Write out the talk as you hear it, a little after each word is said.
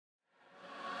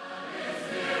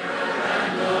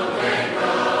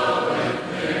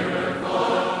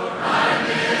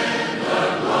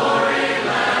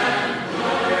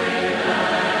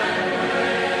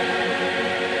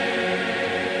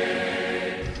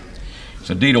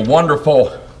indeed a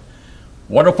wonderful,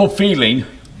 wonderful feeling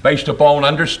based upon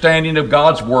understanding of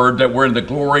God's Word that we're in the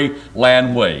glory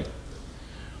land way.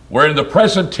 We're in the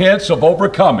present tense of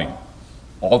overcoming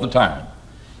all the time.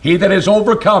 He that is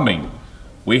overcoming,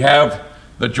 we have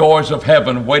the joys of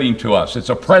heaven waiting to us. It's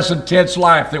a present tense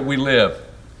life that we live.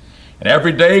 And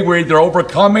every day we're either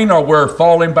overcoming or we're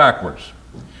falling backwards.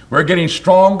 We're getting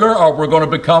stronger or we're going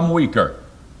to become weaker.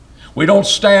 We don't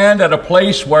stand at a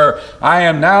place where I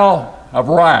am now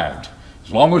arrived.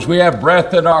 As long as we have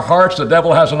breath in our hearts, the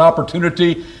devil has an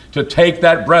opportunity to take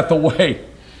that breath away.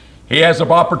 He has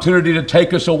an opportunity to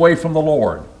take us away from the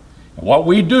Lord. And what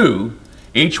we do,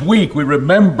 each week we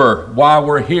remember why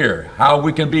we're here, how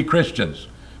we can be Christians.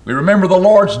 We remember the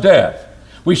Lord's death.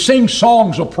 We sing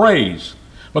songs of praise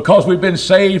because we've been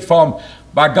saved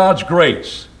by God's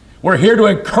grace. We're here to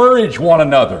encourage one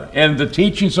another in the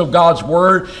teachings of God's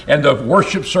Word and the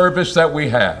worship service that we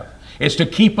have. It's to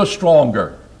keep us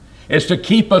stronger. It's to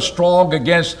keep us strong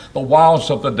against the wiles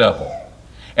of the devil.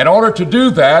 In order to do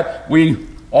that, we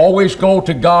always go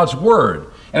to God's Word.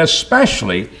 And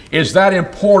especially is that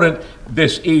important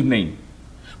this evening,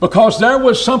 because there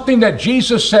was something that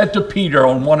Jesus said to Peter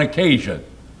on one occasion,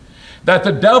 that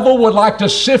the devil would like to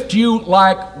sift you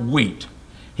like wheat.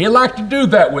 He'd like to do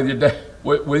that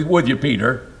with you,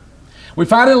 Peter. We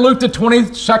find in Luke the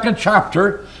 22nd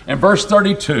chapter and verse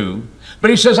 32, but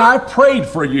he says, I prayed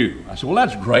for you. I said, well,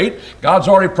 that's great. God's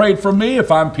already prayed for me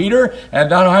if I'm Peter,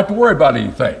 and I don't have to worry about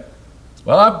anything.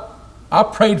 Well, I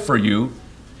prayed for you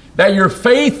that your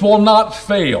faith will not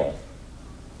fail,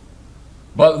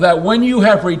 but that when you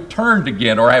have returned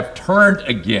again or have turned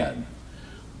again,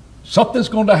 something's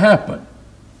going to happen.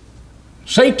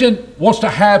 Satan wants to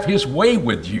have his way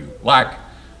with you like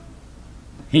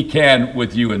he can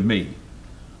with you and me.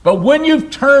 But when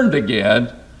you've turned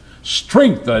again,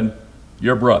 strengthen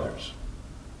your brothers.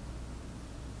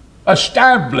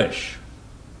 Establish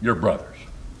your brothers.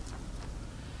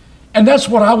 And that's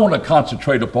what I want to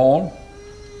concentrate upon.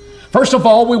 First of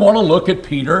all, we want to look at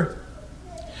Peter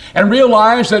and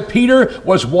realize that Peter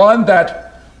was one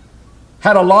that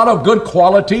had a lot of good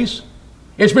qualities.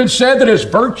 It's been said that his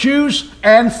virtues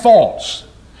and faults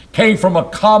came from a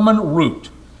common root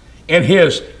in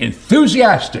his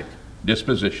enthusiastic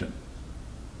disposition.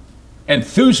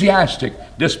 Enthusiastic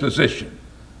disposition.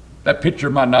 That picture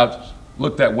might not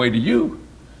look that way to you,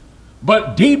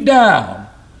 but deep down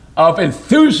of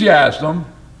enthusiasm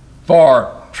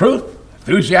for truth,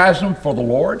 enthusiasm for the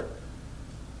Lord.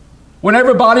 When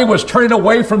everybody was turning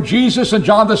away from Jesus in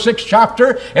John the 6th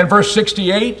chapter and verse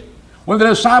 68, when the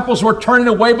disciples were turning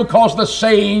away because the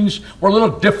sayings were a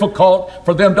little difficult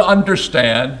for them to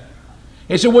understand,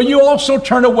 he said, will you also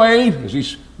turn away? As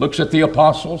he looks at the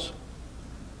apostles.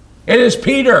 It is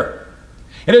Peter.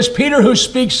 It is Peter who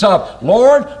speaks up,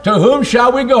 Lord, to whom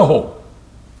shall we go?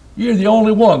 You're the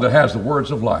only one that has the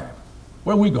words of life.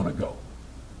 Where are we going to go?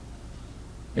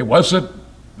 It wasn't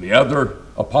the other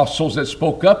apostles that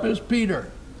spoke up, as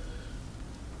Peter.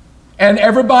 And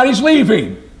everybody's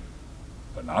leaving,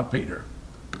 but not Peter.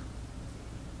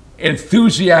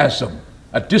 Enthusiasm,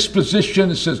 a disposition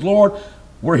that says, Lord,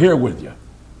 we're here with you.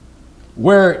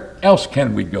 Where else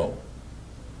can we go?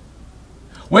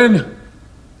 When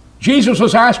Jesus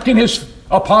was asking his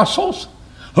apostles,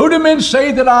 who do men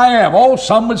say that I am? Oh,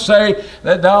 some would say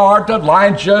that thou art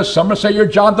Elijah. Some would say you're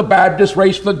John the Baptist,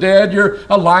 raised from the dead. You're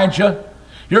Elijah.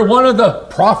 You're one of the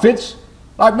prophets,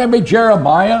 like maybe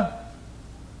Jeremiah.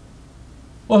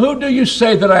 Well, who do you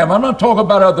say that I am? I'm not talking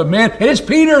about other men. It's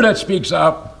Peter that speaks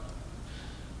up.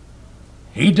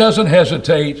 He doesn't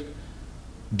hesitate.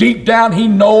 Deep down he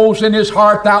knows in his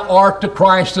heart, thou art the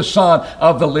Christ, the Son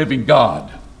of the living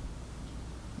God.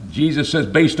 Jesus says,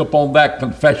 based upon that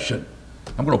confession,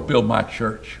 I'm going to build my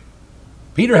church.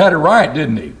 Peter had it right,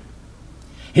 didn't he?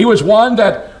 He was one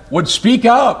that would speak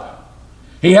up.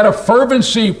 He had a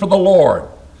fervency for the Lord.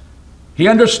 He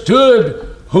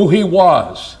understood who he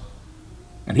was.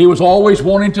 And he was always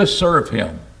wanting to serve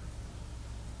him.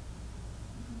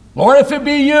 Lord, if it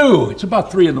be you, it's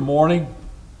about 3 a.m.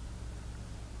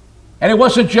 And it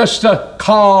wasn't just a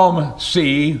calm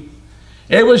sea.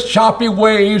 It was choppy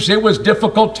waves. It was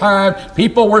difficult time.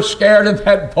 People were scared in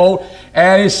that boat.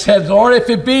 And he said, Lord, if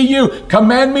it be you,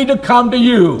 command me to come to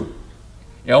you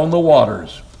on the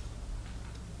waters.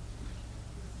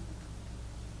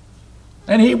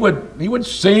 And he would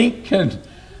sink, and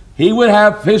he would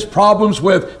have his problems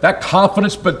with that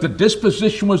confidence, but the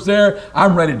disposition was there.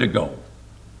 I'm ready to go.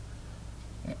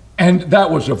 And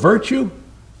that was a virtue.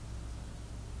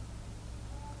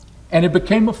 And it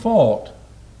became a fault.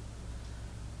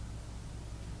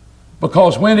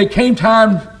 Because when it came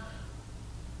time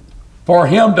for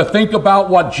him to think about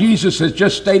what Jesus has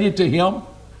just stated to him?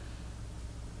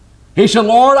 He said,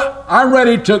 Lord, I'm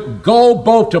ready to go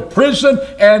both to prison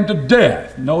and to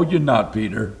death. No, you're not,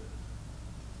 Peter.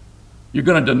 You're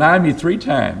going to deny me 3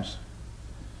 times.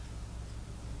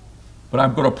 But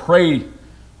I'm going to pray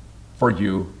for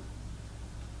you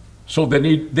so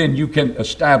that then you can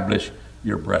establish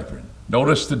your brethren.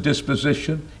 Notice the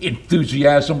disposition,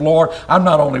 enthusiasm. Lord, I'm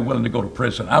not only willing to go to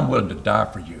prison, I'm willing to die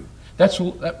for you. That's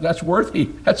worthy.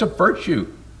 That's a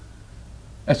virtue.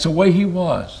 That's the way he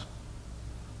was.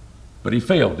 But he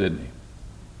failed, didn't he?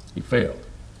 He failed.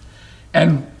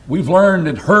 And we've learned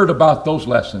and heard about those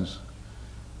lessons.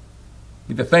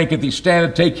 To think if he stand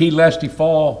and take heed lest he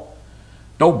fall.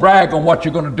 Don't brag on what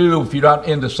you're going to do if you're not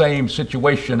in the same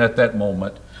situation at that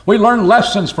moment. We learn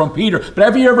lessons from Peter. But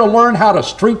have you ever learned how to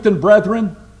strengthen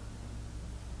brethren?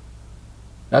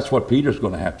 That's what Peter's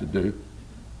going to have to do.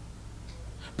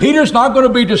 Peter's not going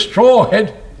to be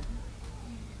destroyed,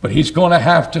 but he's going to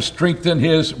have to strengthen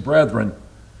his brethren.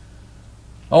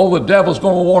 Oh, the devil's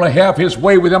going to want to have his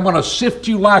way with you. I'm going to sift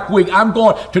you like wheat. I'm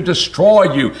going to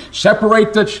destroy you.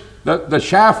 Separate the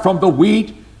chaff from the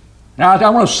wheat. Now, I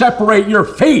want to separate your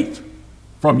faith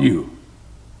from you.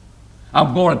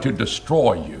 I'm going to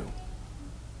destroy you.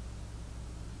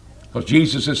 Because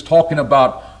Jesus is talking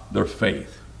about their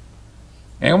faith.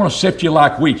 And I'm going to sift you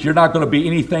like wheat. You're not going to be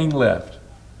anything left.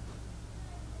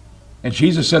 And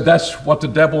Jesus said that's what the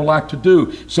devil will like to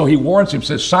do. So he warns him,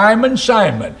 says, Simon,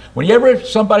 Simon. Whenever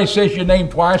somebody says your name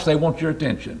twice, they want your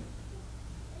attention.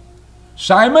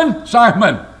 Simon,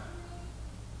 Simon.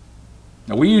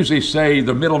 Now we usually say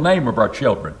the middle name of our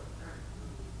children.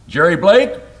 Jerry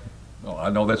Blake? Oh, I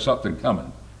know that's something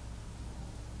coming.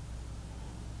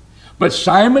 But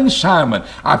Simon, Simon,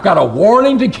 I've got a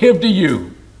warning to give to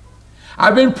you.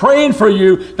 I've been praying for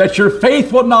you that your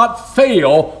faith will not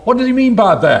fail. What does he mean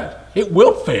by that? It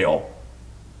will fail,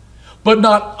 but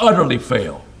not utterly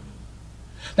fail.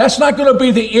 That's not going to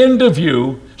be the end of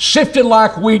you, sifted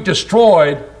like wheat,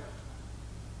 destroyed,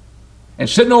 and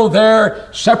sitting over there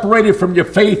separated from your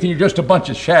faith and you're just a bunch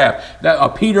of chaff.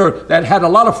 Peter that had a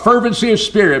lot of fervency of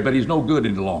spirit, but he's no good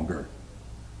any longer.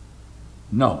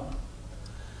 No.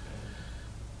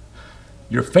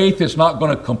 Your faith is not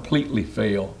going to completely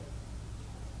fail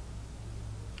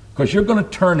because you're going to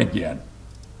turn again.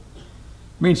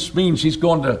 Means he's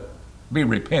going to be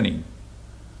repenting.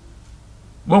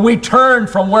 When we turn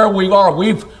from where we are,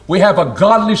 we have a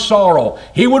godly sorrow.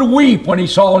 He would weep when he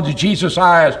saw into Jesus'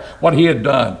 eyes what he had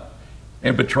done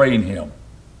in betraying him.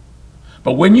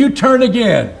 But when you turn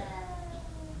again,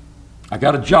 I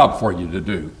got a job for you to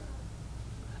do.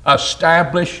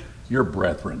 Establish your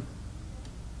brethren.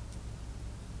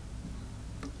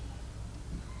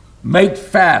 Make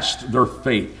fast their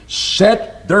faith.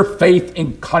 Set their faith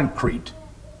in concrete.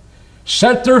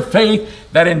 Set their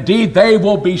faith that indeed they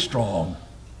will be strong.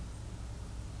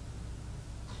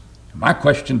 My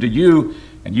question to you,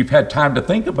 and you've had time to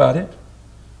think about it,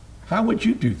 how would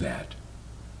you do that?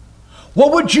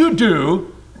 What would you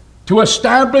do to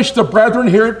establish the brethren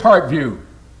here at Parkview?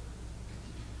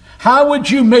 How would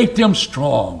you make them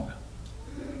strong?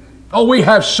 Oh, we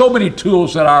have so many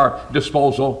tools at our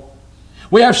disposal.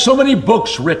 We have so many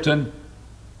books written.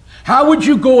 How would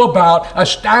you go about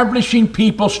establishing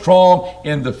people strong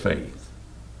in the faith?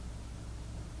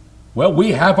 Well,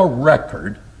 we have a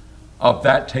record of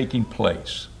that taking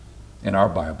place in our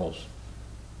Bibles.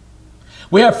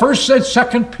 We have 1st and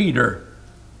 2nd Peter.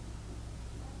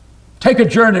 Take a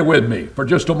journey with me for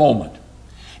just a moment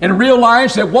and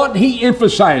realize that what he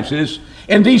emphasizes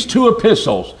in these 2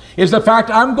 epistles is the fact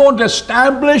I'm going to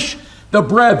establish the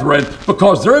brethren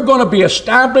because they're going to be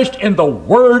established in the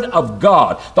Word of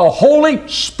God. The Holy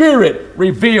Spirit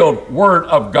revealed Word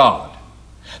of God.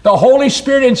 The Holy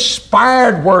Spirit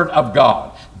inspired Word of God.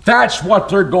 That's what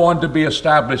they're going to be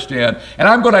established in. And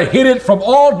I'm going to hit it from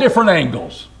all different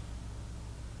angles.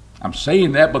 I'm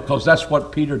saying that because that's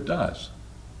what Peter does.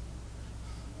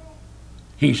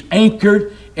 He's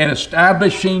anchored in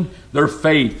establishing their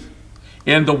faith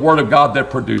in the Word of God that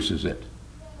produces it.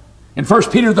 In 1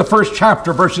 Peter, the 1st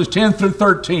chapter, verses 10 through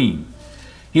 13,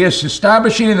 he is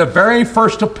establishing in the very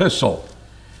first epistle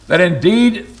that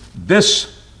indeed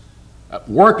this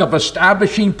work of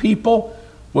establishing people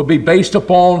will be based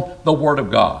upon the Word of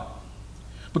God.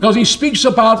 Because he speaks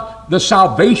about the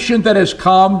salvation that has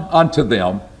come unto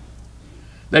them,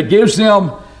 that gives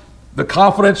them the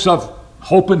confidence of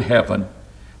hope in heaven.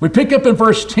 We pick up in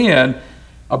verse 10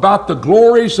 about the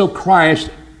glories of Christ.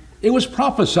 It was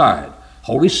prophesied.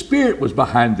 Holy Spirit was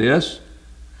behind this.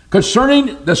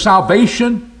 Concerning the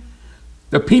salvation,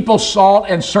 the people sought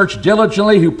and searched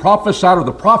diligently who prophesied, or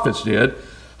the prophets did,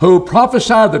 who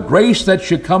prophesied the grace that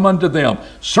should come unto them,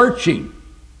 searching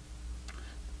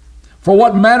for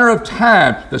what manner of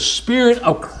time the Spirit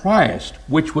of Christ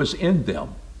which was in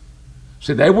them.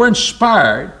 See, they were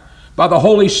inspired by the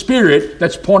Holy Spirit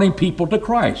that's pointing people to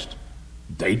Christ.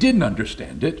 They didn't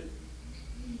understand it.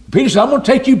 Peter said, I'm going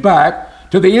to take you back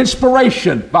to the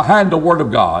inspiration behind the Word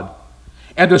of God.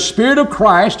 And the Spirit of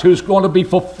Christ, who's going to be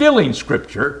fulfilling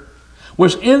Scripture,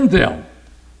 was in them.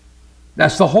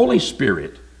 That's the Holy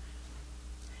Spirit.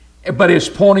 But it's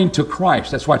pointing to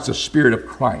Christ. That's why it's the Spirit of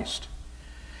Christ.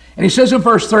 And he says in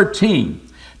verse 13,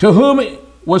 to whom it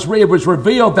was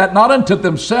revealed that not unto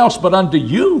themselves, but unto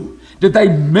you did they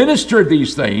minister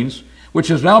these things, which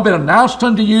has now been announced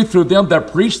unto you through them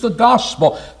that preach the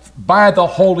gospel by the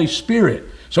Holy Spirit.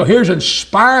 So here's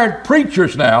inspired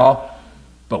preachers now,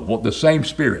 but the same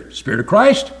Spirit. Spirit of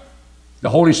Christ, the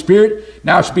Holy Spirit,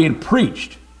 now it's being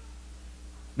preached.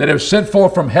 That have sent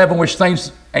forth from heaven, which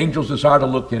things angels desire to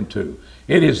look into.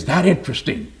 It is that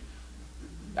interesting.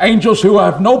 Angels who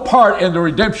have no part in the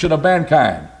redemption of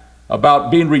mankind, about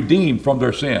being redeemed from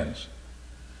their sins.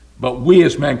 But we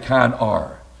as mankind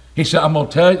are. He said, I'm going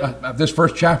to tell you, this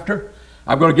first chapter,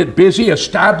 I'm going to get busy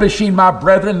establishing my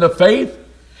brethren in the faith,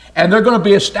 and they're going to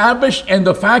be established in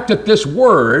the fact that this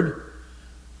word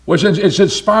is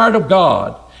inspired of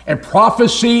God, and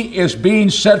prophecy is being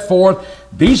set forth.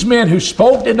 These men who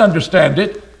spoke didn't understand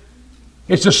it.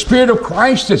 It's the Spirit of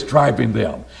Christ that's driving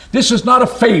them. This is not a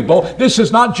fable. This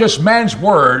is not just man's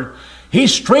word.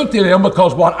 He's strengthening them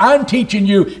because what I'm teaching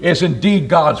you is indeed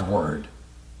God's word.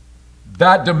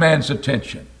 That demands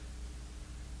attention.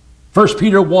 1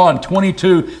 Peter 1,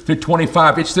 22 through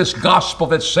 25. It's this gospel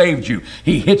that saved you.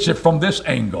 He hits it from this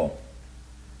angle.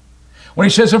 When he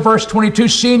says in verse 22,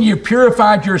 seeing you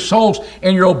purified your souls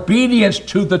in your obedience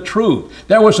to the truth.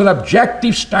 There was an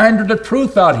objective standard of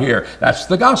truth out here. That's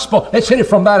the gospel. Let's hit it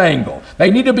from that angle. They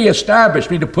need to be established.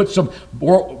 We need to put some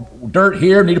dirt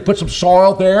here, need to put some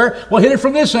soil there. We'll hit it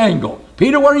from this angle.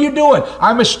 Peter, what are you doing?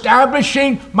 I'm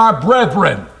establishing my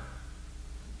brethren,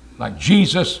 like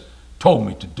Jesus told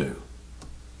me to do.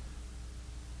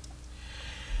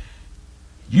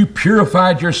 You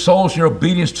purified your souls in your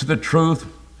obedience to the truth.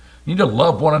 You need to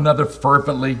love one another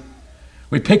fervently.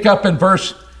 We pick up in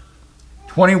verse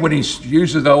 20 when he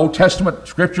uses the Old Testament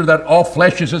scripture that all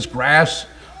flesh is as grass.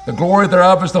 The glory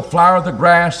thereof is the flower of the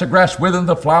grass withereth,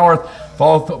 the flower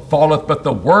falleth, but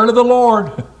the word of the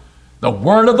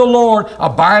Lord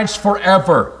abides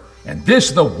forever. And this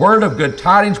is the word of good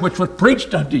tidings which was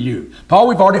preached unto you. Paul,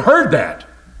 we've already heard that.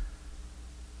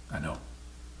 I know.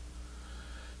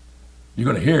 You're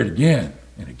going to hear it again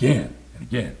and again and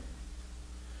again.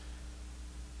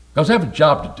 Because I have a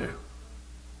job to do.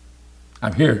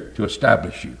 I'm here to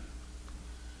establish you.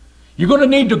 You're going to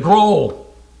need to grow.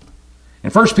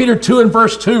 In 1 Peter 2 and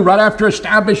verse 2, right after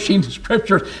establishing the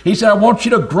scriptures, he said, I want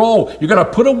you to grow. You're going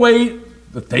to put away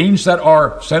the things that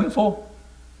are sinful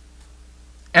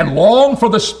and long for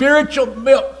the spiritual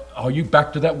milk. Oh, you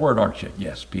back to that word, aren't you?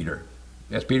 Yes, Peter.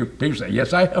 Yes, Peter. Peter said,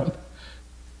 yes, I am.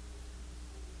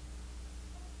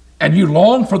 And you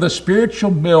long for the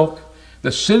spiritual milk,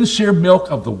 the sincere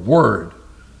milk of the word,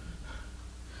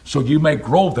 so you may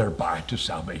grow thereby to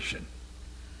salvation.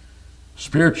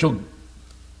 Spiritual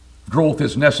growth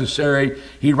is necessary.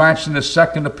 He writes in the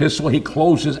second epistle, he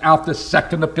closes out the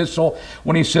second epistle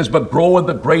when he says, but grow in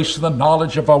the grace and the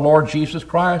knowledge of our Lord Jesus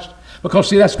Christ. Because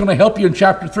see, that's going to help you in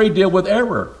chapter 3 deal with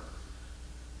error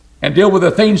and deal with the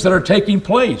things that are taking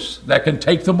place that can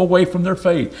take them away from their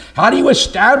faith. How do you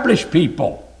establish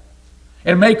people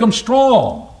and make them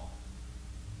strong?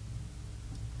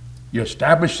 You're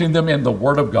establishing them in the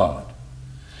Word of God.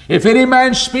 If any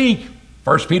man speak,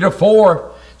 1 Peter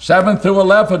 4, 7 through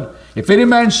 11, if any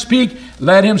man speak,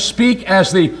 let him speak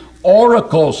as the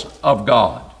oracles of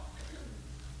God.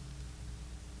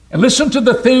 And listen to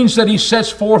the things that he sets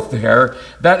forth there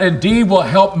that indeed will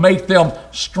help make them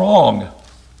strong.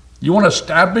 You want to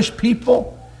establish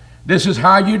people? This is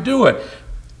how you do it.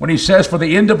 When he says, for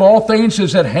the end of all things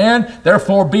is at hand,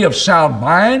 therefore be of sound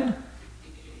mind.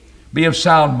 Be of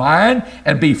sound mind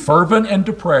and be fervent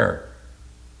into prayer.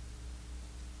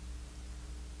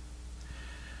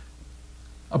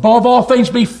 Above all things,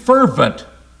 be fervent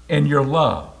in your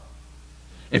love.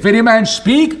 If any man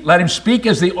speak, let him speak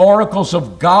as the oracles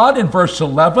of God in verse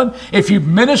 11. If you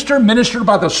minister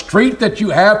by the strength that you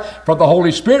have from the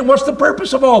Holy Spirit. What's the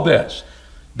purpose of all this?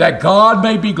 That God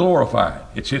may be glorified.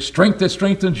 It's His strength that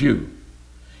strengthens you.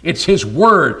 It's His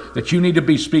word that you need to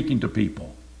be speaking to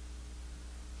people.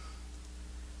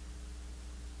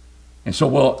 And so,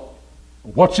 well,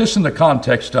 what's this in the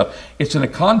context of? It's in the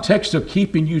context of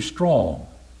keeping you strong.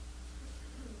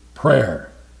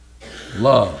 Prayer.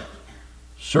 love,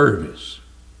 service,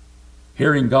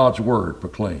 hearing God's word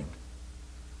proclaimed.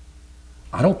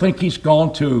 I don't think he's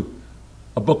gone to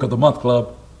a Book of the Month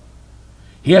club.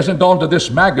 He hasn't gone to this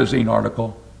magazine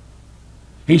article.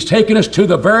 He's taken us to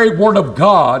the very Word of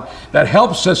God that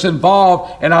helps us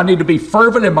involved, and I need to be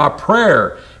fervent in my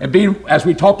prayer and be, as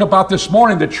we talked about this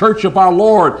morning, the church of our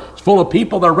Lord is full of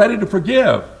people that are ready to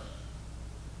forgive.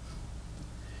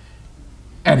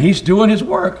 And he's doing his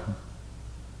work.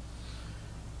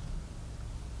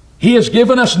 He has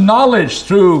given us knowledge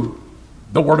through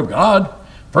the Word of God.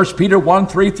 1 Peter 1,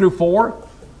 3 through 4,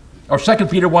 or 2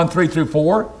 Peter 1, 3 through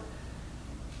 4.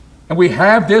 And we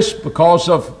have this because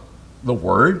of the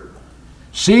Word,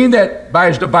 seeing that by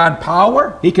his divine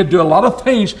power he can do a lot of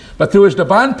things, but through his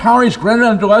divine power he's granted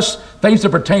unto us things that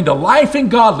pertain to life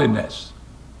and godliness.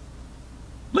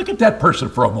 Look at that person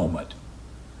for a moment.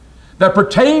 That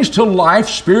pertains to life,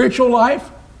 spiritual life.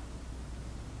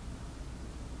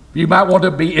 You might want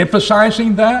to be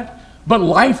emphasizing that, but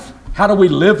life, how do we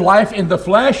live life in the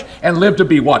flesh and live to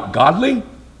be what? Godly?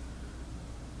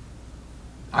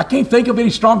 I can't think of any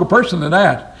stronger person than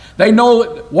that. They know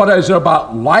what is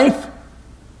about life.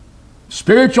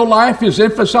 Spiritual life is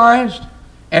emphasized,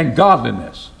 and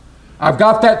godliness. I've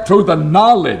got that through the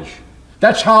knowledge.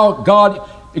 That's how God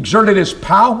exerted his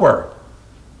power,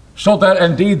 so that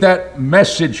indeed that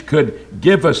message could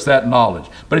give us that knowledge.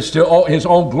 But it's to his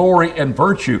own glory and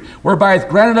virtue, whereby he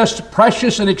granted us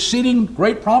precious and exceeding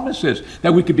great promises,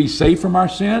 that we could be saved from our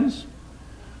sins.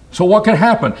 So what can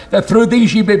happen? That through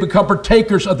these ye may become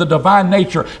partakers of the divine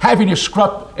nature, having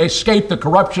escaped the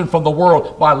corruption from the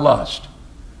world by lust.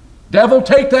 Devil,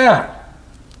 take that.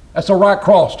 That's a right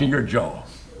cross to your jaw.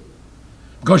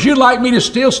 Because you'd like me to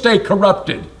still stay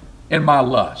corrupted in my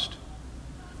lust.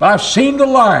 But I've seen the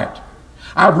light.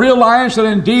 I've realized that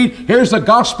indeed, here's the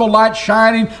gospel light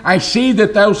shining. I see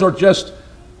that those are just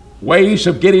ways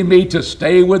of getting me to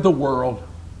stay with the world.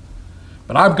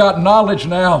 But I've got knowledge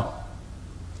now.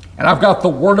 And I've got the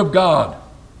Word of God.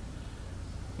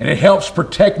 And it helps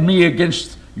protect me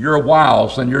against your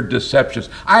wiles and your deceptions.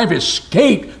 I've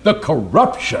escaped the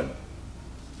corruption.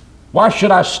 Why should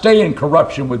I stay in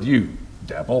corruption with you,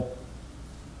 devil?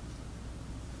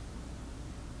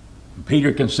 And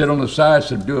Peter can sit on the side and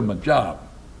say, I'm doing my job.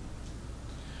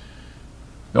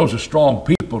 Those are strong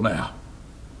people now.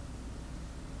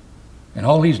 And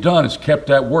all he's done is kept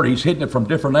that word. He's hitting it from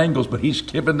different angles, but he's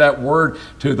given that word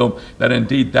to them, that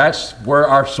indeed that's where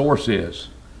our source is.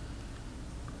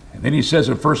 And then he says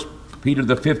in 1 Peter,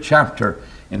 the 5th chapter,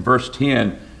 in verse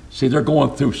 10, see, they're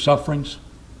going through sufferings.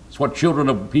 It's what children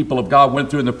of people of God went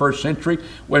through in the first century.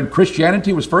 When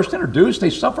Christianity was first introduced, they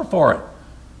suffered for it.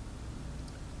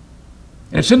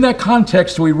 And it's in that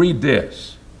context we read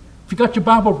this. If you got your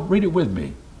Bible, read it with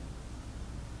me.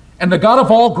 And the God of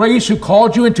all grace, who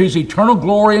called you into his eternal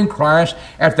glory in Christ,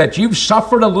 after that you've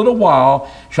suffered a little while,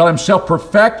 shall himself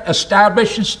perfect,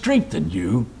 establish, and strengthen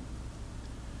you.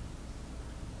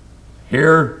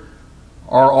 Here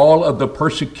are all of the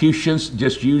persecutions.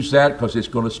 Just use that because it's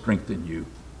going to strengthen you.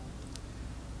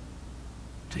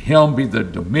 To him be the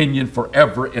dominion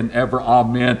forever and ever.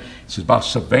 Amen. It says about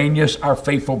Silvanus, our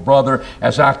faithful brother,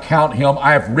 as I count him,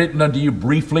 I have written unto you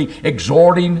briefly,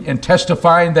 exhorting and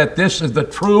testifying that this is the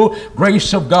true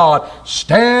grace of God.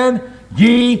 Stand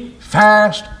ye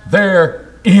fast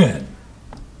therein.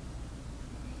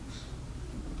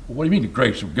 What do you mean the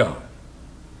grace of God?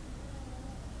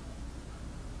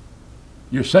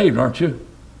 You're saved, aren't you?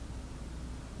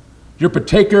 You're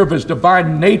partaker of his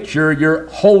divine nature. You're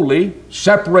holy,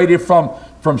 separated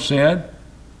from sin.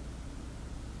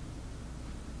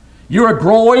 You are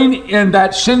growing in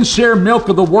that sincere milk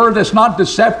of the Word that's not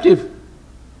deceptive.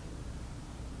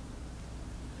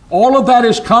 All of that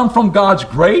has come from God's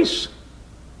grace.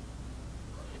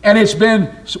 And it's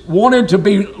been wanted to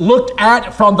be looked at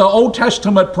from the Old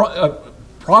Testament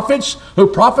prophets who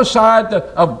prophesied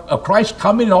of Christ's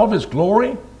coming in all of his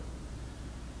glory.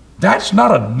 That's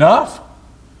not enough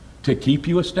to keep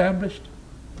you established.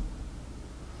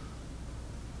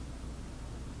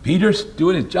 Peter's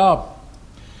doing his job.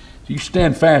 So you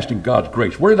stand fast in God's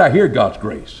grace. Where did I hear God's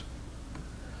grace?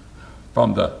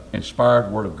 From the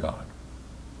inspired Word of God.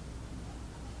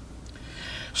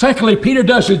 Secondly, Peter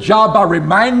does his job by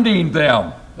reminding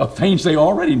them of things they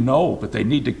already know, but they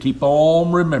need to keep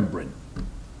on remembering.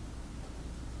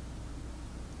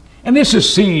 And this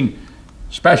is seen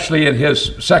especially in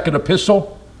his second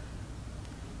epistle.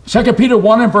 2 Peter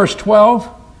 1 and verse 12.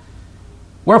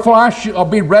 Wherefore I shall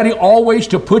be ready always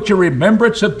to put your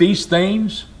remembrance of these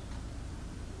things,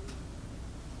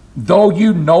 though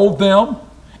you know them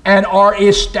and are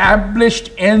established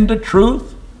in the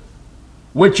truth.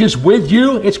 which is with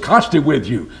you, it's constantly with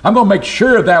you. I'm going to make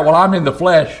sure of that while I'm in the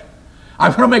flesh.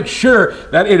 I'm going to make sure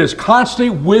that it is constantly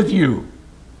with you.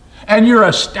 And you're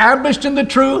established in the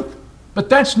truth, but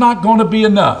that's not going to be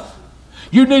enough.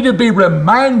 You need to be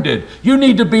reminded. You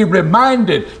need to be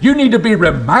reminded. You need to be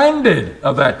reminded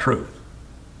of that truth.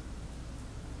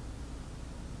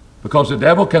 Because the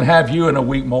devil can have you in a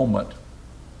weak moment.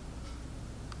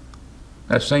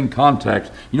 That same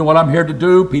context. You know what I'm here to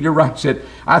do? Peter writes it.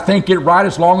 I think it right,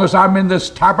 as long as I'm in this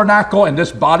tabernacle, in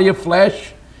this body of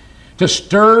flesh, to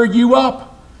stir you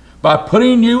up by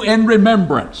putting you in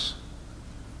remembrance.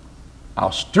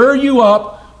 I'll stir you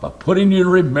up by putting you in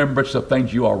remembrance of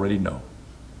things you already know.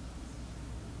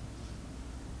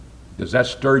 Does that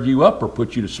stir you up or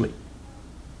put you to sleep?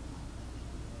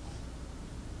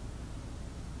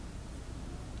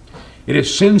 It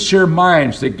is sincere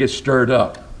minds that get stirred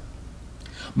up.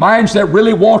 Minds that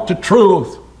really want the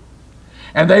truth.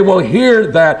 And they will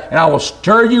hear that, and I will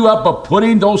stir you up by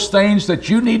putting those things that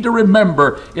you need to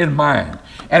remember in mind.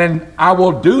 And I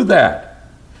will do that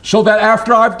so that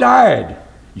after I've died,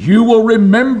 you will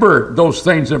remember those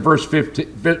things in verse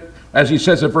 15, as he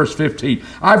says in verse 15.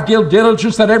 I've given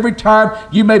diligence that every time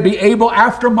you may be able,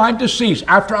 after my decease,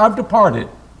 after I've departed,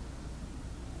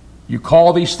 you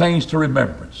call these things to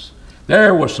remembrance.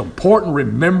 There was some important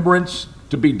remembrance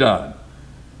to be done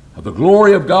of the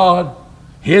glory of God,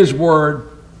 His Word,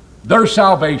 their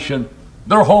salvation,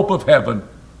 their hope of heaven,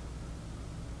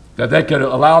 that they could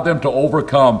allow them to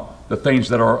overcome the things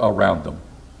that are around them.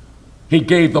 He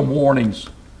gave them warnings.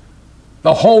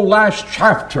 The whole last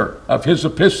chapter of his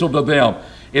epistle to them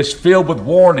is filled with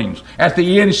warnings. At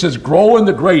the end, he says, grow in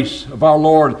the grace of our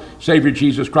Lord, Savior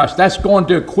Jesus Christ. That's going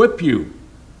to equip you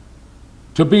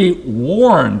to be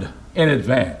warned in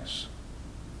advance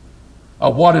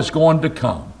of what is going to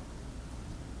come.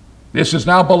 This is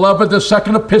now, beloved, the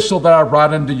second epistle that I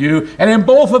write unto you, and in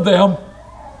both of them,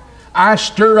 I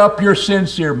stir up your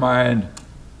sincere mind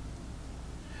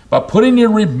by putting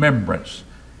in remembrance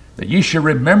that ye should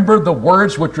remember the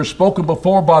words which were spoken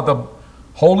before by the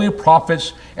holy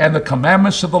prophets and the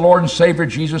commandments of the Lord and Savior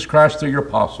Jesus Christ through your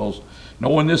apostles.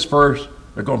 Knowing this verse,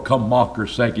 they're going to come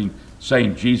mockers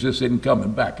saying Jesus isn't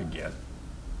coming back again.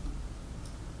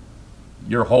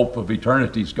 Your hope of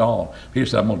eternity is gone. Peter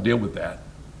said, I'm going to deal with that.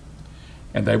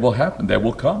 And they will happen. They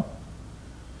will come.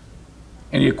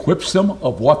 And he equips them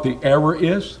of what the error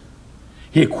is.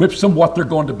 He equips them what they're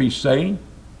going to be saying.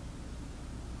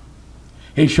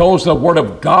 He shows the Word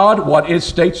of God, what it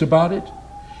states about it.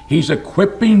 He's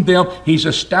equipping them. He's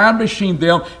establishing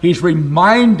them. He's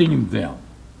reminding them.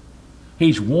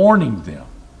 He's warning them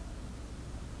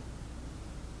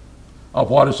of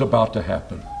what is about to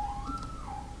happen.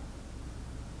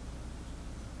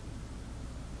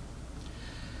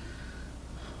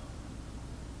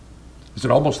 Is it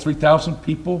almost 3,000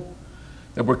 people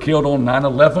that were killed on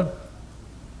 9/11?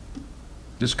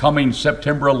 This coming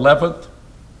September 11th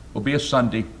will be a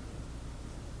Sunday.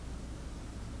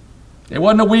 It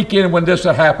wasn't a weekend when this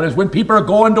happened. It's when people are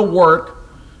going to work.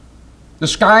 The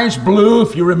sky's blue.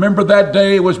 If you remember that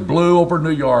day, it was blue over New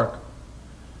York.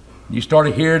 You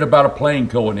started hearing about a plane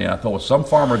going in. I thought, well, some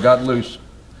farmer got loose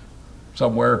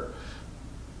somewhere.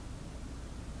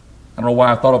 I don't know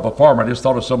why I thought of a farmer. I just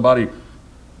thought of somebody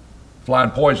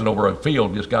flying poison over a field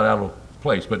and just got out of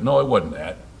place. But no, it wasn't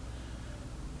that.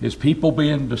 His people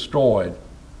being destroyed.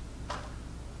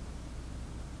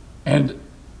 And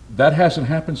that hasn't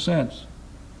happened since.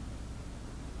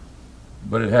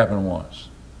 But it happened once.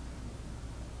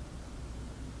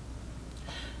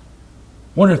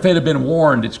 Wonder if they'd have been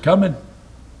warned, it's coming.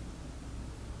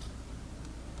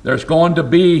 There's going to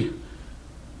be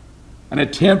an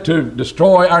attempt to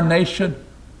destroy our nation.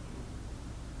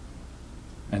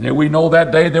 And then we know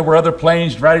that day there were other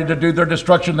planes ready to do their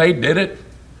destruction. They did it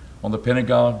on the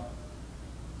Pentagon.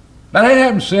 That ain't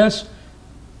happened since.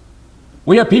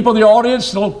 We have people in the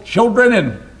audience, little children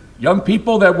and young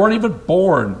people that weren't even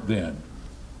born then.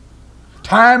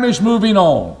 Time is moving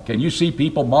on. Can you see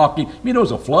people mocking? I mean, there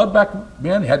was a flood back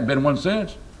then. Hadn't been one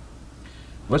since.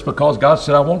 Well, it's because God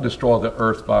said, I won't destroy the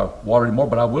earth by water anymore,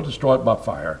 but I will destroy it by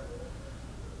fire.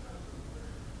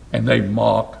 And they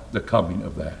mock the coming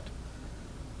of that.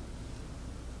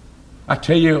 I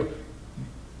tell you,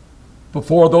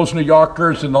 before those New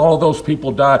Yorkers and all of those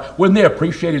people died, when they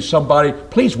appreciated somebody,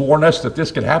 please warn us that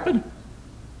this could happen.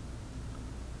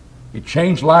 It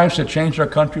changed lives, it changed our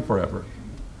country forever.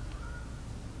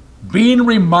 Being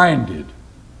reminded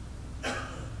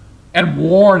and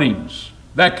warnings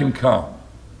that can come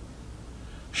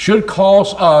should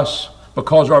cause us,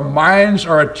 because our minds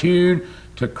are attuned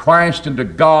to Christ and to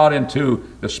God and to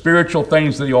the spiritual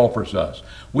things that he offers us.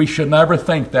 We should never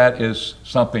think that is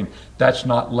something that's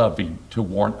not loving to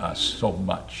warn us so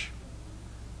much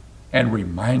and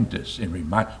remind us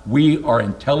we are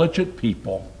intelligent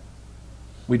people.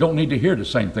 We don't need to hear the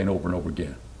same thing over and over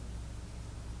again.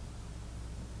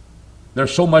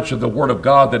 There's so much of the Word of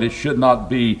God that it should not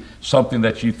be something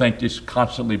that you think is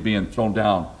constantly being thrown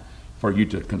down for you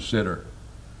to consider.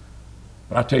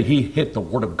 But I tell you, he hit the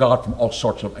Word of God from all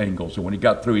sorts of angles. And when he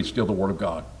got through, he's still the Word of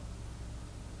God.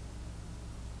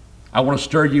 I want to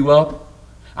stir you up.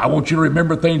 I want you to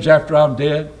remember things after I'm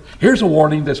dead. Here's a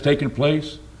warning that's taking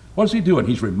place. What is he doing?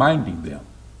 He's reminding them.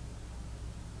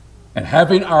 And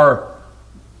having our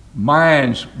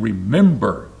minds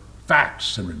remember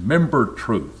facts and remember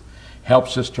truth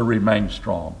helps us to remain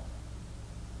strong.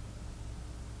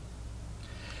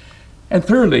 And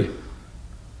thirdly,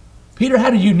 Peter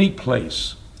had a unique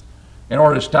place in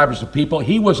order to establish the people.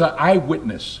 He was an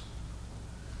eyewitness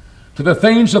to the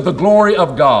things of the glory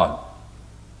of God.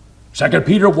 2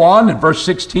 Peter 1 and verse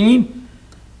 16,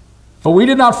 for we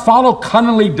did not follow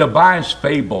cunningly devised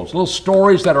fables, little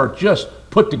stories that are just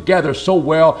put together so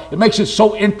well. It makes it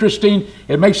so interesting.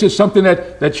 It makes it something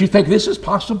that you think, this is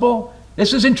possible.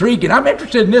 This is intriguing. I'm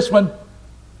interested in this one.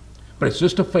 But it's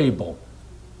just a fable.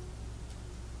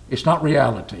 It's not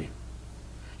reality.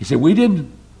 He said, we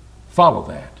didn't follow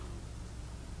that.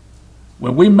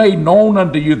 When we made known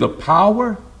unto you the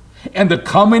power and the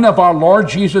coming of our Lord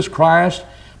Jesus Christ,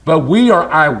 but we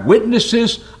are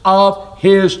eyewitnesses of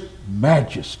his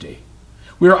majesty.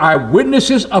 We are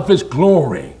eyewitnesses of his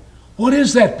glory. What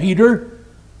is that, Peter?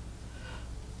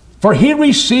 For he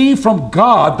received from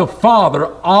God the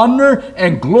Father honor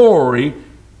and glory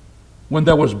when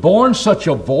there was born such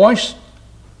a voice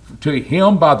to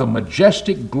him by the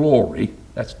majestic glory.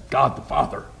 That's God the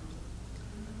Father.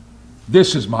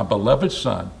 This is my beloved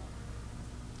Son,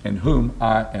 in whom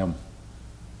I am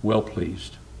well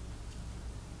pleased.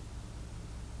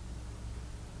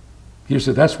 He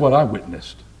said, that's what I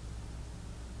witnessed.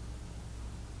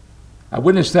 I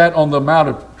witnessed that on the Mount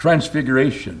of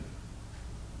Transfiguration.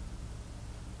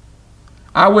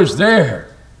 I was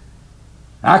there.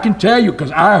 I can tell you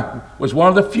because I was one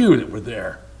of the few that were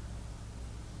there.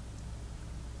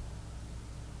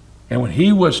 And when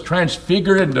he was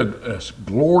transfigured into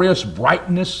glorious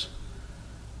brightness,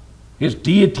 his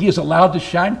deity is allowed to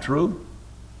shine through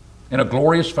in a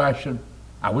glorious fashion.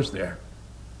 I was there.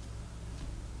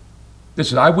 This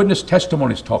is eyewitness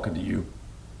testimonies talking to you.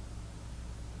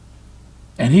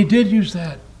 And he did use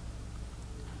that.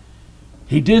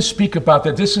 He did speak about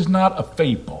that. This is not a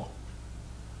fable.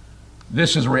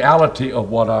 This is reality of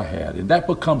what I had. And that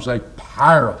becomes a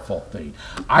powerful thing.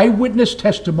 Eyewitness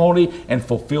testimony and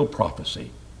fulfilled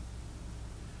prophecy.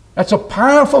 That's a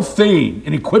powerful thing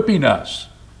in equipping us.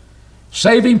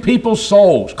 Saving people's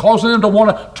souls. Causing them to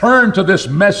want to turn to this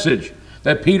message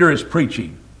that Peter is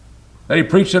preaching. That he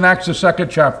preached in Acts the 2nd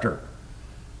chapter.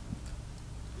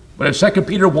 But in 2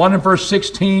 Peter 1 and verse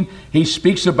 16, he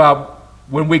speaks about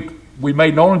when we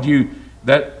made known to you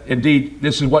that indeed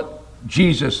this is what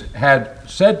Jesus had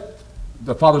said,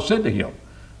 the Father said to him.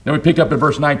 Then we pick up in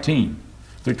verse 19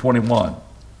 through 21.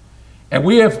 And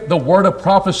we have the word of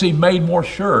prophecy made more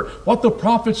sure. What the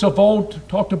prophets of old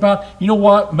talked about, you know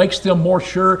what makes them more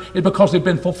sure is because they've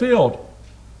been fulfilled.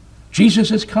 Jesus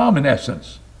has come in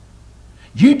essence.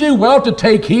 You do well to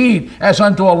take heed as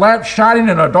unto a lamp shining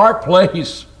in a dark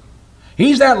place.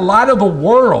 He's that light of the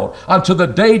world until the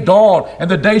day dawn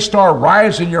and the day star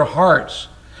rise in your hearts.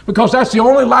 Because that's the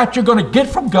only light you're going to get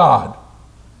from God.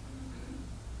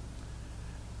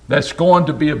 That's going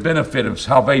to be a benefit of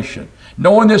salvation.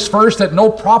 Knowing this first, that no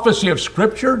prophecy of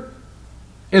Scripture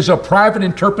is a private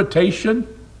interpretation.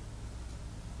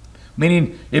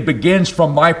 Meaning it begins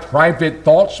from my private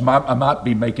thoughts. I might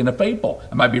be making a fable.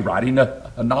 I might be writing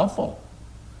a novel.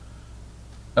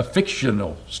 A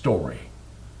fictional story.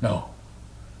 No.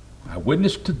 I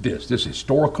witnessed to this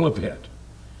historical event.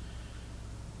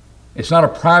 It's not a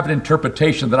private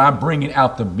interpretation that I'm bringing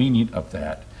out the meaning of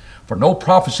that. For no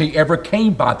prophecy ever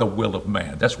came by the will of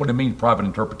man. That's what it means, private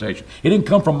interpretation. It didn't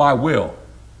come from my will.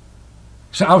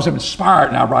 So I was inspired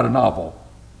and I write a novel.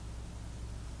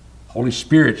 Holy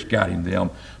Spirit's guiding them.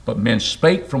 But men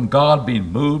spake from God,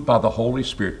 being moved by the Holy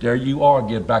Spirit. There you are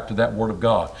again, back to that Word of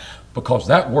God. Because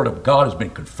that Word of God has been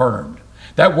confirmed.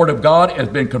 That Word of God has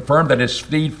been confirmed that it's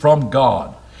seed from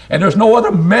God. And there's no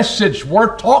other message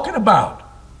worth talking about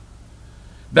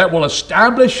that will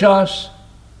establish us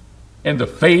in the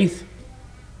faith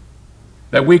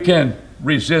that we can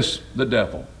resist the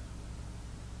devil.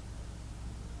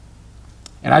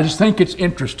 And I just think it's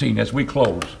interesting as we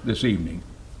close this evening.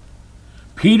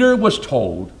 Peter was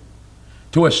told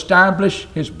to establish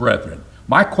his brethren.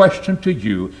 My question to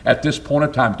you at this point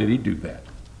in time, did he do that?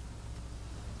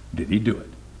 Did he do it?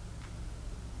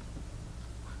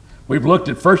 We've looked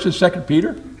at 1st and 2nd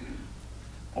Peter,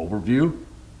 overview,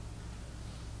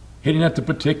 hitting at the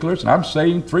particulars, and I'm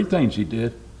saying 3 things he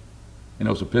did in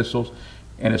those epistles,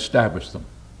 and established them.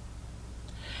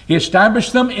 He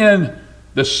established them in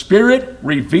the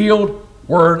Spirit-revealed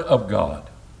Word of God.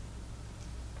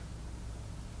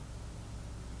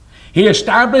 He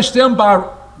established them by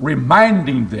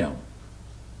reminding them.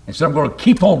 And so I'm going to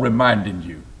keep on reminding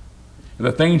you of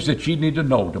the things that you need to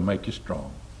know to make you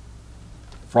strong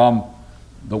from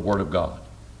the Word of God.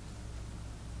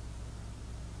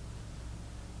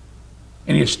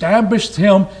 And he established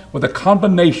him with a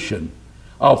combination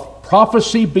of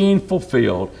prophecy being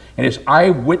fulfilled and his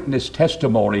eyewitness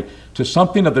testimony to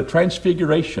something of the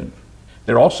transfiguration.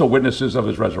 They're also witnesses of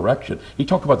his resurrection. He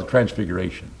talked about the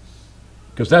transfiguration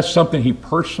because that's something he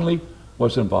personally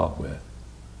was involved with.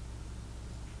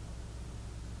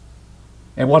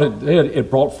 And what it did, it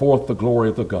brought forth the glory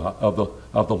of the God, of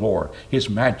the Lord, his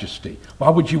majesty. Why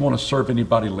would you want to serve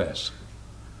anybody less?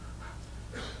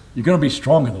 You're going to be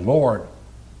strong in the Lord.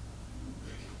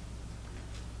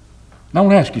 Now I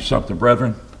want to ask you something,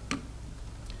 brethren.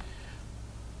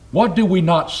 What do we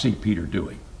not see Peter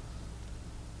doing?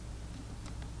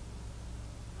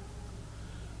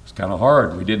 It's kind of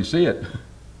hard. We didn't see it.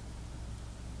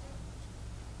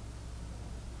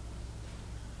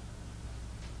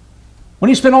 When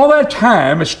he spent all that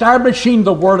time establishing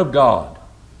the Word of God,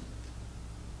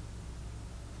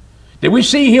 did we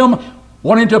see him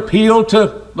wanting to appeal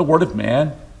to the word of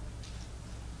man?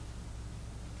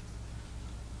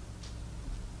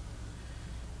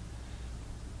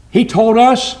 He told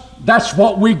us that's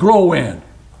what we grow in.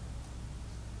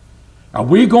 Are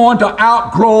we going to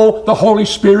outgrow the Holy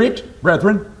Spirit,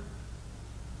 brethren?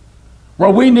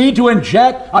 Where we need to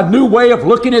inject a new way of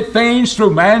looking at things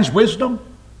through man's wisdom?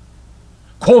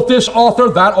 Quote this author,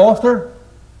 that author?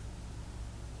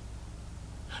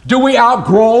 Do we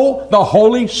outgrow the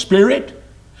Holy Spirit?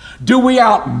 Do we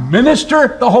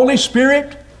outminister the Holy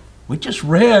Spirit? We just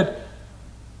read,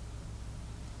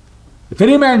 if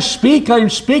any man speak, let him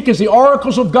speak as the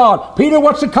oracles of God. Peter,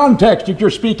 what's the context that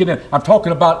you're speaking in? I'm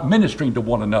talking about ministering to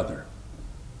one another.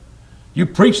 You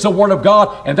preach the Word of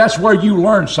God, and that's where you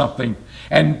learn something.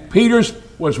 And Peter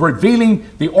was revealing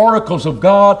the oracles of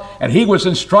God, and he was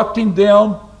instructing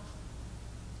them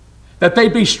that they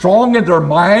be strong in their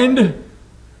mind,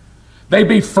 they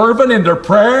be fervent in their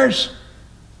prayers,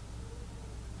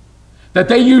 that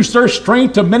they use their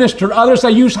strength to minister to others,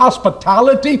 they use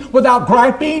hospitality without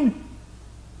griping.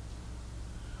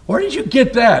 Where did you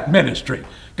get that ministry?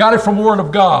 Got it from the Word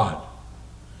of God.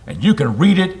 And you can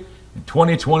read it in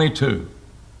 2022.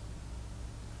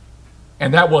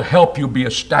 And that will help you be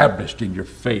established in your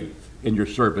faith, in your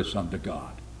service unto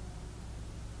God.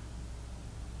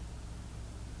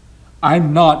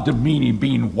 I'm not demeaning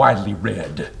being widely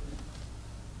read.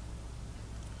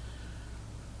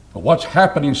 But what's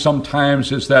happening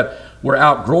sometimes is that we're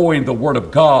outgrowing the Word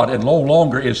of God and no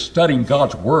longer is studying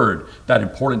God's Word that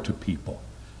important to people.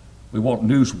 We want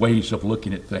new ways of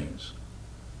looking at things.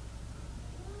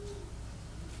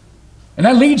 And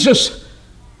that leads us,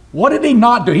 what did he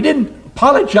not do? He didn't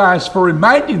apologize for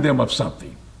reminding them of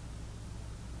something.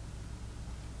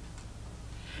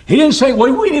 He didn't say,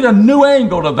 well, we need a new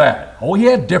angle to that. Oh, he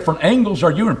had different angles.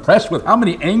 Are you impressed with how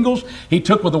many angles he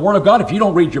took with the Word of God? If you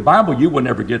don't read your Bible, you would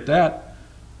never get that.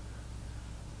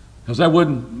 Because that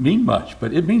wouldn't mean much,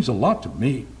 but it means a lot to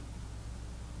me.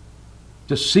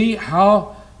 To see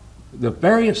how the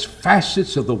various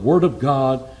facets of the Word of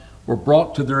God were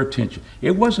brought to their attention.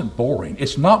 It wasn't boring.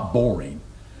 It's not boring.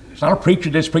 It's not a preacher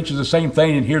that preaches the same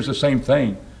thing and hears the same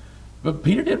thing. But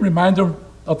Peter didn't remind them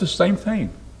of the same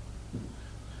thing.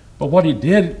 But what he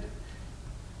did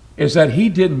is that he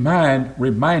didn't mind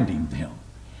reminding them,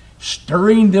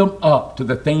 stirring them up to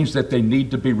the things that they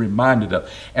need to be reminded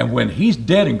of. And when he's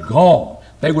dead and gone,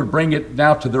 they would bring it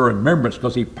now to their remembrance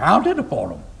because he pounded upon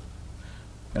them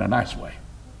in a nice way.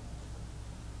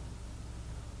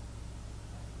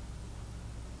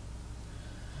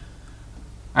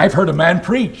 I've heard a man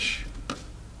preach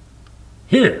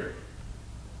here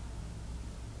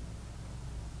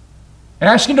and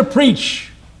ask him to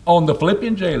preach on the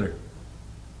Philippian jailer.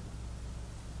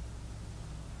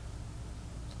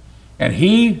 And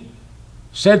he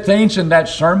said things in that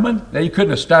sermon that he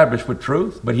couldn't establish with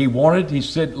truth, but he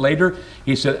said later,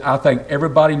 I think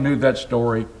everybody knew that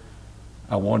story.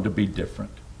 I wanted to be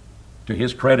different. To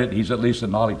his credit, he's at least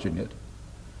acknowledging it.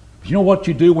 You know what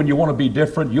you do when you want to be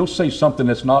different? You'll say something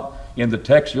that's not in the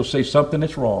text, you'll say something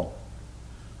that's wrong.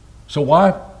 So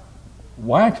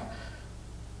why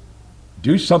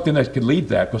do something that could lead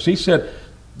that? Because he said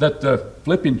that the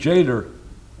Philippian jailer,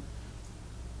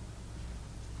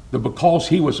 that because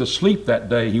he was asleep that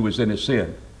day, he was in his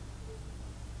sin.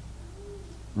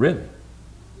 Really?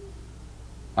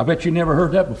 I bet you never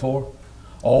heard that before.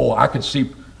 Oh, I could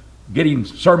see getting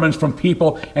sermons from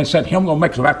people and said, I'm going to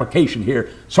make some application here.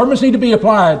 Sermons need to be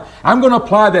applied. I'm going to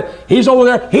apply that. He's over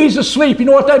there. He's asleep. You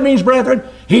know what that means, brethren?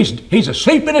 He's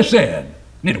asleep in his sin.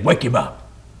 You need to wake him up.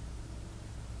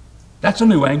 That's a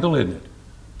new angle, isn't it?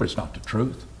 But it's not the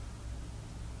truth.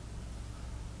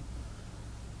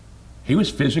 He was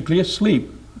physically asleep.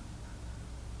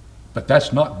 But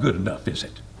that's not good enough, is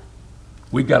it?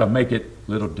 We've got to make it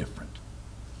a little different.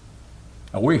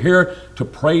 Are we here to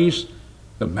praise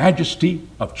the majesty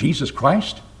of Jesus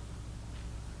Christ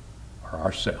or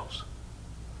ourselves?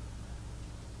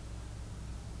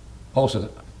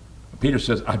 Peter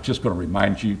says, I'm just going to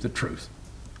remind you the truth.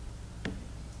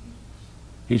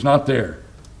 He's not there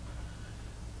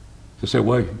to say,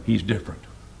 well, he's different.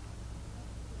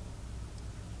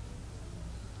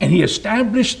 And he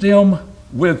established them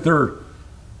with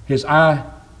his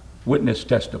eyewitness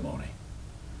testimony.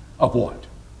 Of what?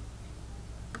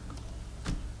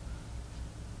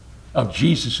 Of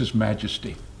Jesus'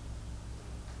 majesty,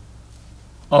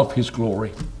 of his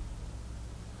glory.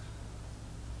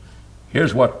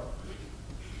 Here's what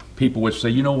people would say,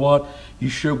 you know what? You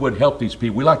sure would help these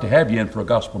people. We'd like to have you in for a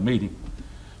gospel meeting,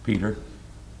 Peter.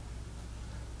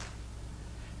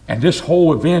 And this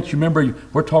whole event, you remember,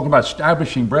 we're talking about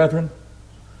establishing brethren.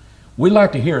 We'd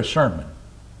like to hear a sermon.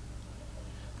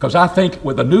 Because I think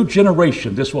with a new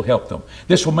generation, this will help them.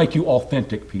 This will make you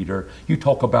authentic, Peter. You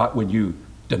talk about when you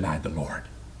denied the Lord.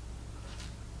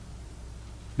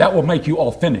 That will make you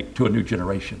authentic to a new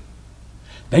generation.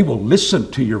 They will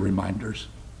listen to your reminders.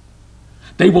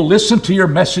 They will listen to your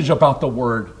message about the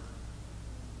Word.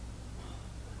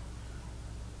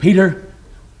 Peter,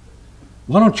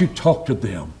 why don't you talk to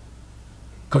them?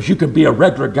 Because you can be a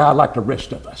regular guy like the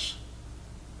rest of us.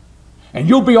 And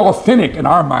you'll be authentic in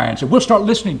our minds, and we'll start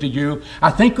listening to you.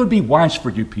 I think it would be wise for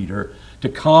you, Peter, to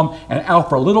come and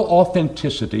offer a little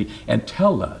authenticity and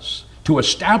tell us, to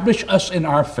establish us in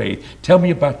our faith. Tell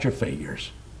me about your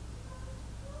failures.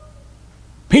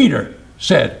 Peter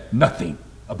said nothing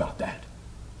about that.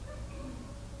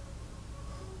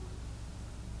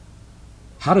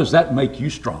 How does that make you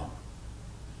strong?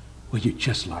 Well, you're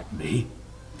just like me.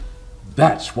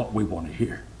 That's what we want to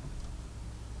hear.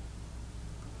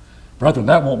 Brethren,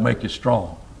 that won't make you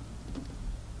strong.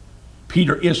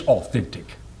 Peter is authentic.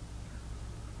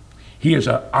 He is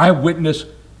an eyewitness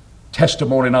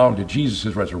testimony not only to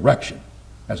Jesus' resurrection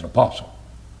as an apostle,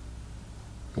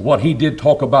 but what he did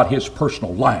talk about his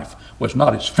personal life was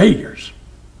not his failures.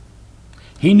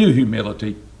 He knew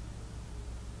humility.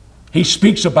 He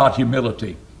speaks about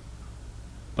humility.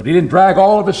 But he didn't drag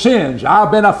all of his sins.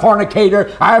 I've been a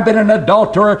fornicator. I've been an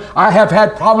adulterer. I have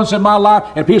had problems in my life.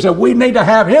 And people said, we need to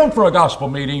have him for a gospel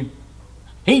meeting.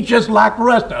 He's just like the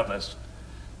rest of us.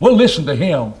 We'll listen to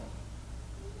him.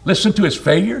 Listen to his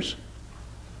failures.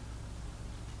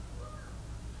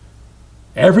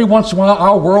 Every once in a while,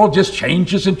 our world just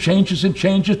changes and changes and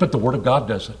changes, but the Word of God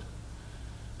doesn't.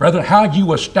 Brethren, how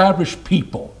you establish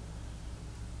people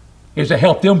is to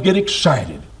help them get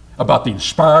excited about the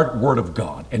inspired Word of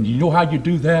God. And you know how you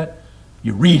do that?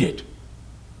 You read it.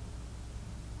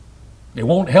 It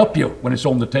won't help you when it's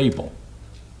on the table.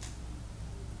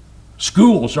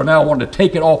 Schools are now wanting to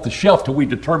take it off the shelf till we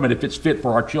determine if it's fit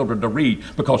for our children to read,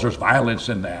 because there's violence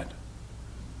in that.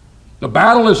 The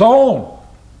battle is on.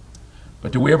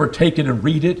 But do we ever take it and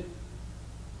read it?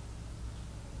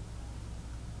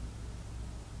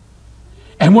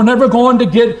 And we're never going to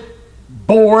get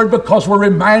bored because we're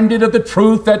reminded of the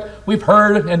truth that we've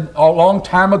heard a long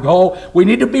time ago. We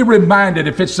need to be reminded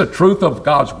if it's the truth of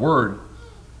God's Word.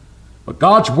 But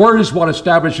God's Word is what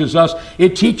establishes us.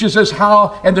 It teaches us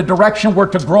how and the direction we're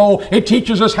to grow. It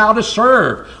teaches us how to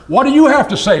serve. What do you have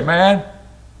to say, man?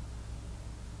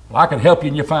 Well, I can help you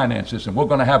in your finances, and we're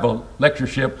going to have a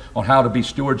lectureship on how to be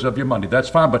stewards of your money. That's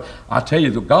fine, but I tell you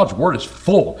that God's Word is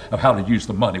full of how to use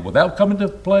the money. Will that come into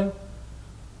play?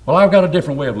 Well, I've got a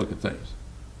different way of looking at things.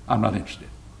 I'm not interested.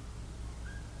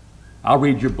 I'll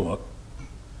read your book.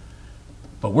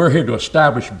 But we're here to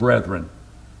establish brethren.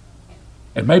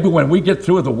 And maybe when we get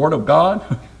through with the Word of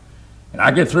God, and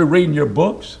I get through reading your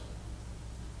books,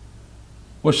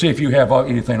 we'll see if you have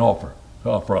anything to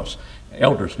offer us.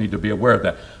 Elders need to be aware of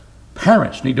that.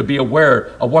 Parents need to be aware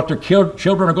of what their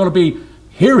children are going to be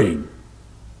hearing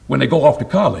when they go off to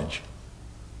college.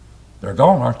 They're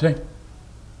gone, aren't they?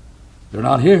 They're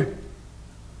not here.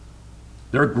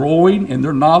 They're growing in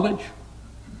their knowledge.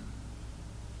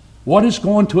 What is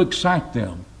going to excite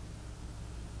them?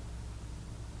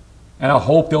 And I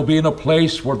hope they'll be in a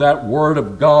place where that Word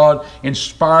of God,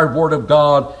 inspired Word of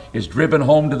God, is driven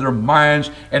home to their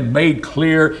minds and made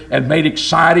clear and made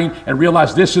exciting, and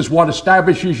realize this is what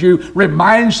establishes you,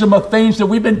 reminds them of things that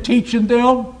we've been teaching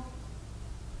them,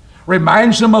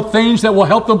 reminds them of things that will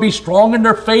help them be strong in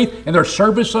their faith and their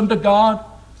service unto God,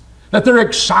 that they're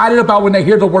excited about when they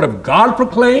hear the Word of God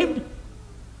proclaimed,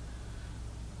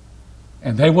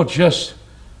 and they will just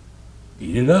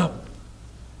eat it up.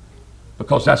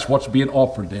 Because that's what's being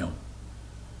offered them.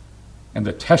 And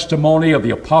the testimony of the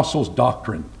apostles'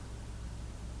 doctrine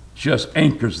just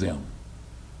anchors them.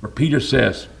 Where Peter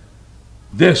says,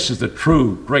 this is the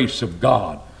true grace of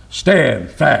God.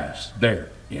 Stand fast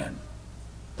therein.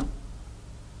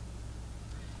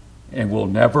 And we'll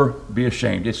never be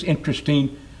ashamed. It's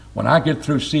interesting, when I get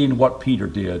through seeing what Peter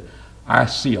did, I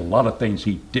see a lot of things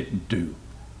he didn't do.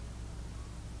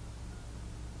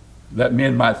 That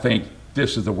men might think,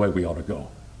 this is the way we ought to go.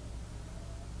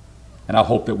 And I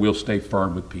hope that we'll stay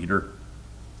firm with Peter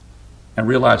and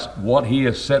realize what he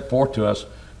has set forth to us,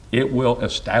 it will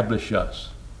establish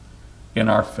us in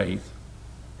our faith,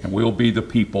 and we'll be the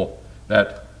people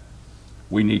that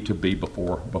we need to be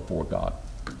before God.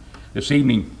 This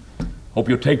evening, hope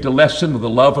you'll take the lesson of the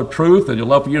love of truth and your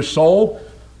love for your soul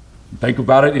and think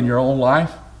about it in your own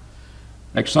life.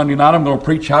 Next Sunday night, I'm going to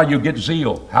preach how you get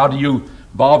zeal. How do you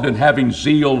involved in having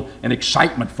zeal and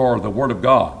excitement for the Word of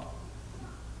God,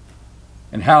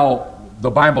 and how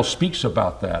the Bible speaks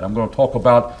about that. I'm going to talk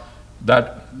about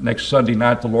that next Sunday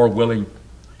night, the Lord willing,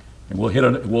 and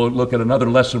we'll look at another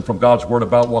lesson from God's Word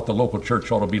about what the local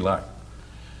church ought to be like,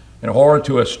 in order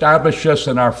to establish us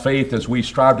in our faith as we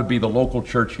strive to be the local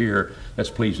church here that's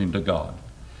pleasing to God.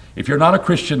 If you're not a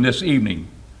Christian this evening,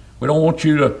 we don't want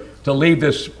you to leave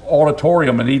this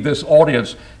auditorium and leave this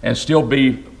audience and still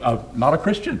be not a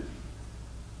Christian.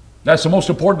 That's the most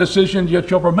important decision that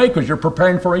you'll ever make, because you're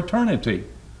preparing for eternity.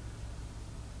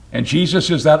 And Jesus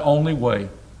is that only way.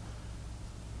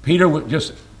 Peter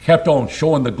just kept on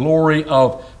showing the glory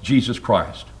of Jesus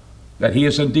Christ, that he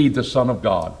is indeed the Son of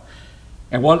God.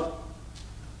 And what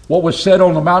was said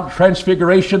on the Mount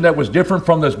Transfiguration that was different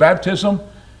from this baptism,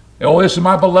 oh, this is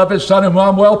my beloved Son in whom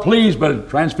I'm well pleased. But in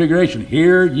Transfiguration,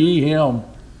 hear ye him.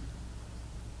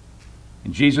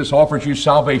 And Jesus offers you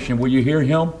salvation. Will you hear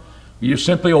him? Will you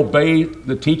simply obey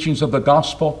the teachings of the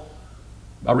gospel?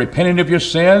 By repenting of your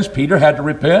sins, Peter had to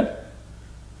repent.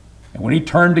 And when he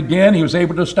turned again, he was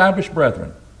able to establish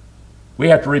brethren. We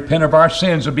have to repent of our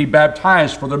sins and be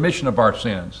baptized for the remission of our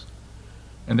sins.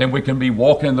 And then we can be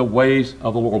walking in the ways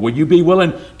of the Lord. Will you be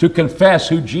willing to confess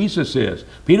who Jesus is?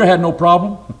 Peter had no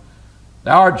problem.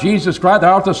 Thou art Jesus Christ,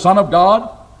 thou art the Son of God.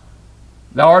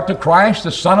 Thou art the Christ,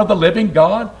 the Son of the living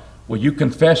God. Will you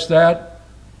confess that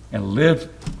and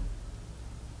live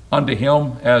unto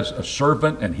him as a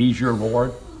servant, and he's your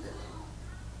Lord?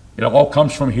 It all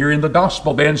comes from hearing the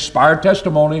gospel, the inspired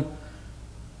testimony.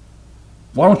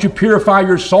 Why don't you purify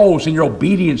your souls in your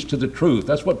obedience to the truth?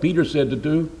 That's what Peter said to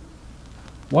do.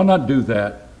 Why not do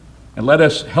that? And let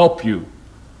us help you,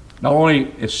 not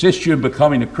only assist you in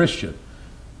becoming a Christian,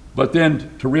 but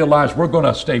then to realize we're going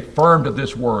to stay firm to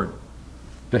this word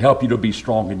to help you to be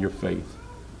strong in your faith,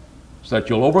 so that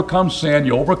you'll overcome sin,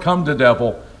 you'll overcome the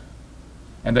devil,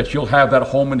 and that you'll have that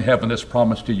home in heaven that's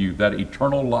promised to you, that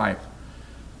eternal life,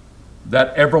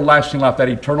 that everlasting life, that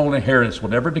eternal inheritance will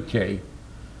never decay,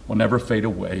 will never fade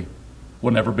away,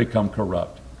 will never become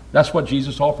corrupt. That's what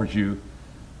Jesus offers you.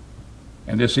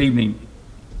 And this evening,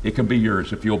 it can be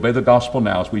yours if you obey the gospel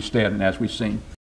now as we stand and as we sing.